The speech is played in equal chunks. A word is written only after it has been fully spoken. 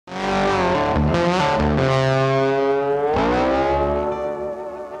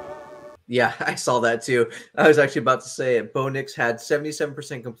Yeah, I saw that too. I was actually about to say it. Bo Nix had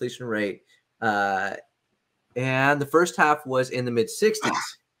 77% completion rate, and the first half was in the mid 60s.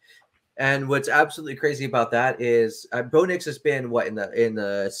 And what's absolutely crazy about that is Bo Nix has been what in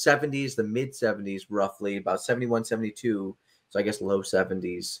the 70s, the mid 70s, roughly about 71, 72. So I guess low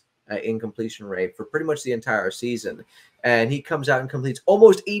 70s in completion rate for pretty much the entire season. And he comes out and completes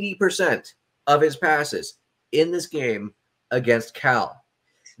almost 80% of his passes in this game against Cal.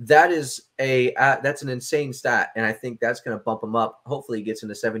 That is that's an insane stat, and I think that's going to bump him up. Hopefully, he gets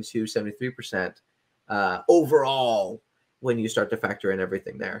into 72, 73% overall when you start to factor in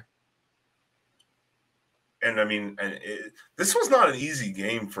everything there. And I mean, this was not an easy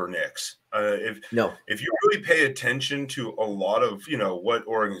game for Nix. If you really pay attention to a lot of what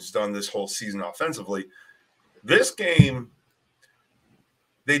Oregon's done this whole season offensively, this game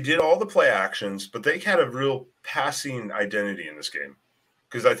they did all the play actions, but they had a real passing identity in this game.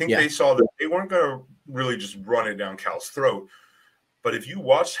 Because I think they saw that they weren't going to really just run it down Cal's throat. But if you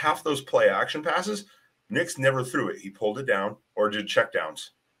watched half those play action passes, Nix never threw it. He pulled it down or did checkdowns.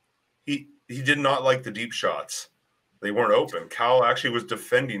 He did not like the deep shots. They weren't open. Cal actually was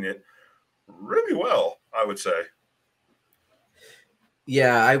defending it really well, I would say.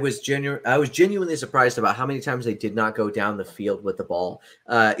 Yeah, I was genuinely surprised about how many times they did not go down the field with the ball,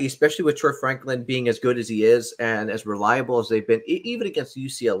 especially with Troy Franklin being as good as he is and as reliable as they've been, even against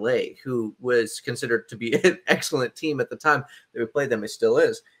UCLA, who was considered to be an excellent team at the time that we played them. It still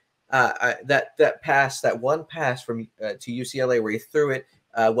is. That one pass from to UCLA where he threw it,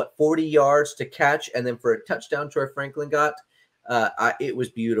 40 yards to catch, and then for a touchdown, Troy Franklin got. It was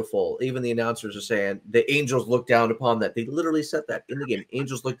beautiful. Even the announcers are saying the Angels looked down upon that. They literally said that in the game.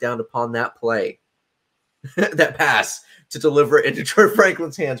 Angels looked down upon that play, that pass to deliver it into Troy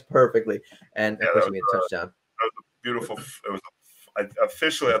Franklin's hands perfectly, and of course, he made a touchdown. That was a beautiful. It was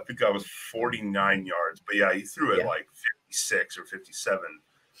officially, I think I was 49 yards, but yeah, he threw it like 56 or 57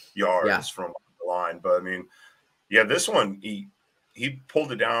 yards from the line. But I mean, yeah, this one he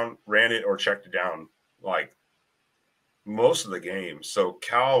pulled it down, ran it, or checked it down like most of the game. So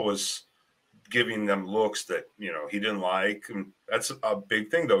Cal was giving them looks that he didn't like, and that's a big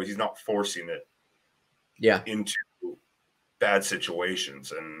thing though. He's not forcing it into bad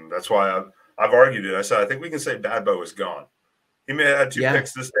situations, and that's why I've argued it. I said I think we can say Bad Bo is gone. He may have had 2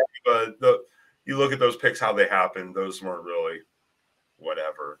 picks this day, but you look at those picks, how they happened, those weren't really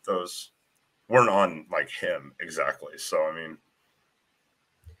whatever. Those weren't on like him exactly. So I mean,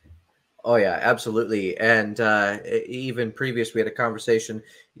 oh yeah, absolutely. And even previous, we had a conversation.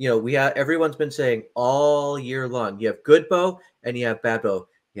 Everyone's been saying all year long, you have good Bo and you have bad Bo.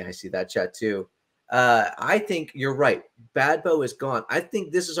 Yeah, I see that chat too. I think you're right. Bad Bo is gone. I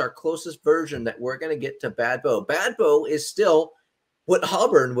think this is our closest version that we're going to get to Bad Bo. Bad Bo is still what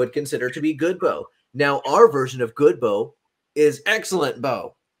Auburn would consider to be good Bo. Now, our version of good Bo is excellent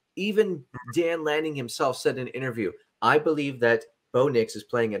Bo. Even Dan Lanning himself said in an interview, I believe that Bo Nix is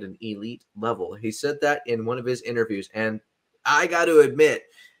playing at an elite level. He said that in one of his interviews. And I got to admit,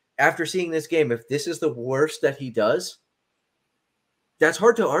 after seeing this game, if this is the worst that he does, that's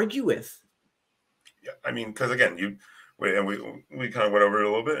hard to argue with. Yeah, I mean, because again, we kind of went over it a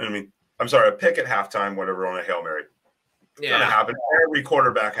little bit. I mean, I'm sorry, a pick at halftime, whatever, on a Hail Mary. It's going to happen. Every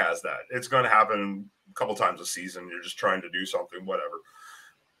quarterback has that. It's going to happen a couple times a season. You're just trying to do something, whatever.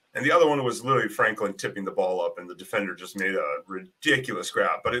 And the other one was literally Franklin tipping the ball up, and the defender just made a ridiculous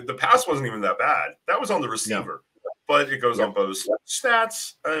grab. But the pass wasn't even that bad. That was on the receiver. No. But it goes on Bo's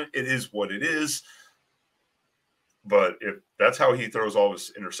stats. It is what it is. But if that's how he throws all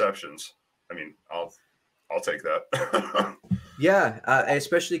his interceptions, I mean, I'll take that. Yeah,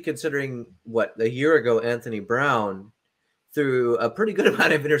 especially considering a year ago, Anthony Brown threw a pretty good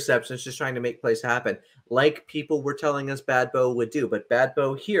amount of interceptions just trying to make plays happen, like people were telling us Bad Bo would do. But Bad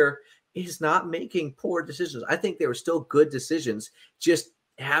Bo here is not making poor decisions. I think they were still good decisions, just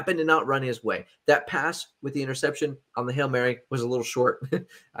happened to not run his way. That pass with the interception on the Hail Mary was a little short.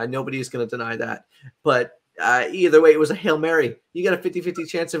 Nobody is going to deny that. But either way, it was a Hail Mary. You got a 50-50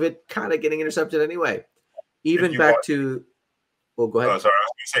 chance of it kind of getting intercepted anyway. Even back to – well, go ahead. Oh, sorry, I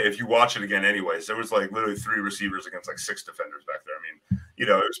was going to say, if you watch it again anyways, there was like literally 3 receivers against like 6 defenders back there. I mean, it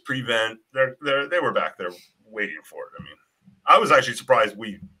was prevent. They were back there waiting for it. I mean, I was actually surprised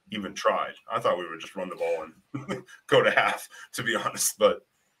we even tried. I thought we would just run the ball and go to half, to be honest. But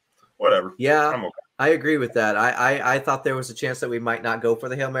whatever. Yeah, I'm okay. I agree with that. I thought there was a chance that we might not go for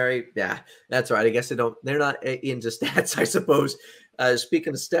the Hail Mary. Yeah, that's right. I guess they're not into stats, I suppose.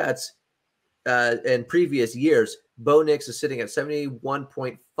 Speaking of stats, in previous years, Bo Nix is sitting at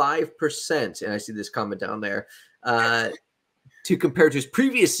 71.5%. And I see this comment down there. to compare to his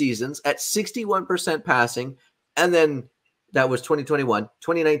previous seasons at 61% passing. And then that was 2021,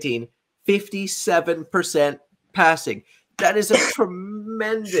 2019, 57% passing. That is a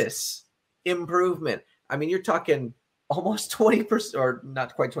tremendous improvement. I mean, you're talking almost 20%, or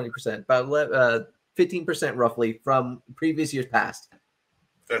not quite 20%, but 15% roughly from previous years past.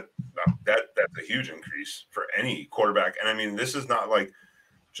 That's a huge increase for any quarterback. And I mean, this is not like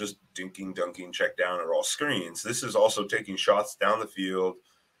just dinking, dunking, check down, or all screens. This is also taking shots down the field.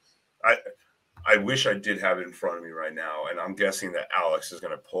 I wish I did have it in front of me right now, and I'm guessing that Alex is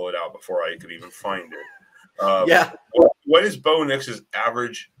going to pull it out before I could even find it. Yeah. What is Bo Nix's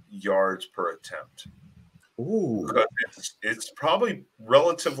average yards per attempt? Ooh. It's probably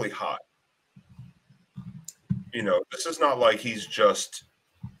relatively high. You know, this is not like he's just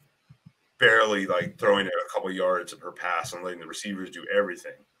barely like throwing it a couple yards per pass and letting the receivers do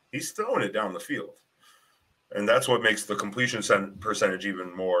everything. He's throwing it down the field. And that's what makes the completion percentage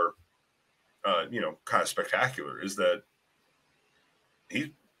even more, kind of spectacular, is that he's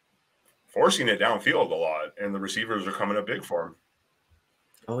forcing it downfield a lot, and the receivers are coming up big for him.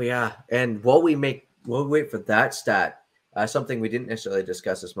 Oh, yeah. And while we wait for that stat, something we didn't necessarily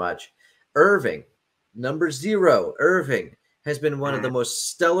discuss as much, Irving, number 0, Irving has been one of the most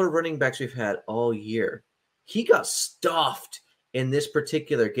stellar running backs we've had all year. He got stuffed in this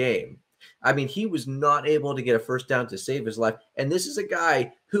particular game. I mean, he was not able to get a first down to save his life. And this is a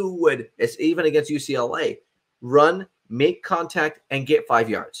guy who would, even against UCLA, run, make contact, and get 5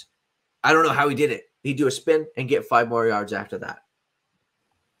 yards. I don't know how he did it. He'd do a spin and get 5 more yards after that.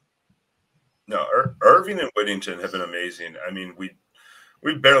 No, Irving and Whittington have been amazing. I mean,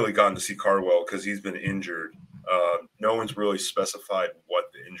 we've barely gotten to see Cardwell because he's been injured. No one's really specified what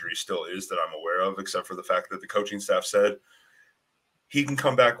the injury still is that I'm aware of, except for the fact that the coaching staff said he can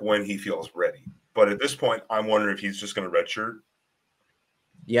come back when he feels ready. But at this point, I'm wondering if he's just going to redshirt.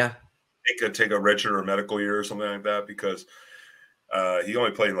 Yeah. Take a redshirt or a medical year or something like that, because he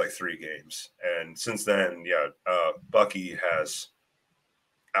only played in like 3 games. And since then, Bucky has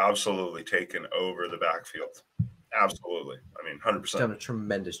absolutely taken over the backfield. Absolutely. I mean, 100%. Done a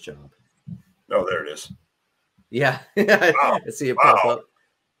tremendous job. Oh, there it is. Yeah. Wow. I see it pop up.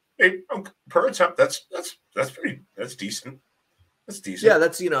 Hey, per attempt, that's decent. That's decent. Yeah,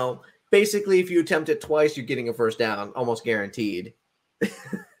 that's, basically if you attempt it twice, you're getting a first down, almost guaranteed.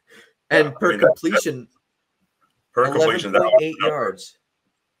 And per completion, 11.8 yards.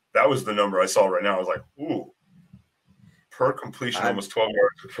 That was the number I saw right now. I was like, ooh. Per completion, almost 12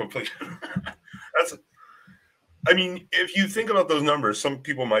 yards per completion. I mean, if you think about those numbers, some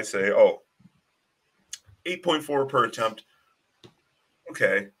people might say, 8.4 per attempt.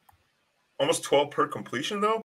 Okay. Almost 12 per completion, though?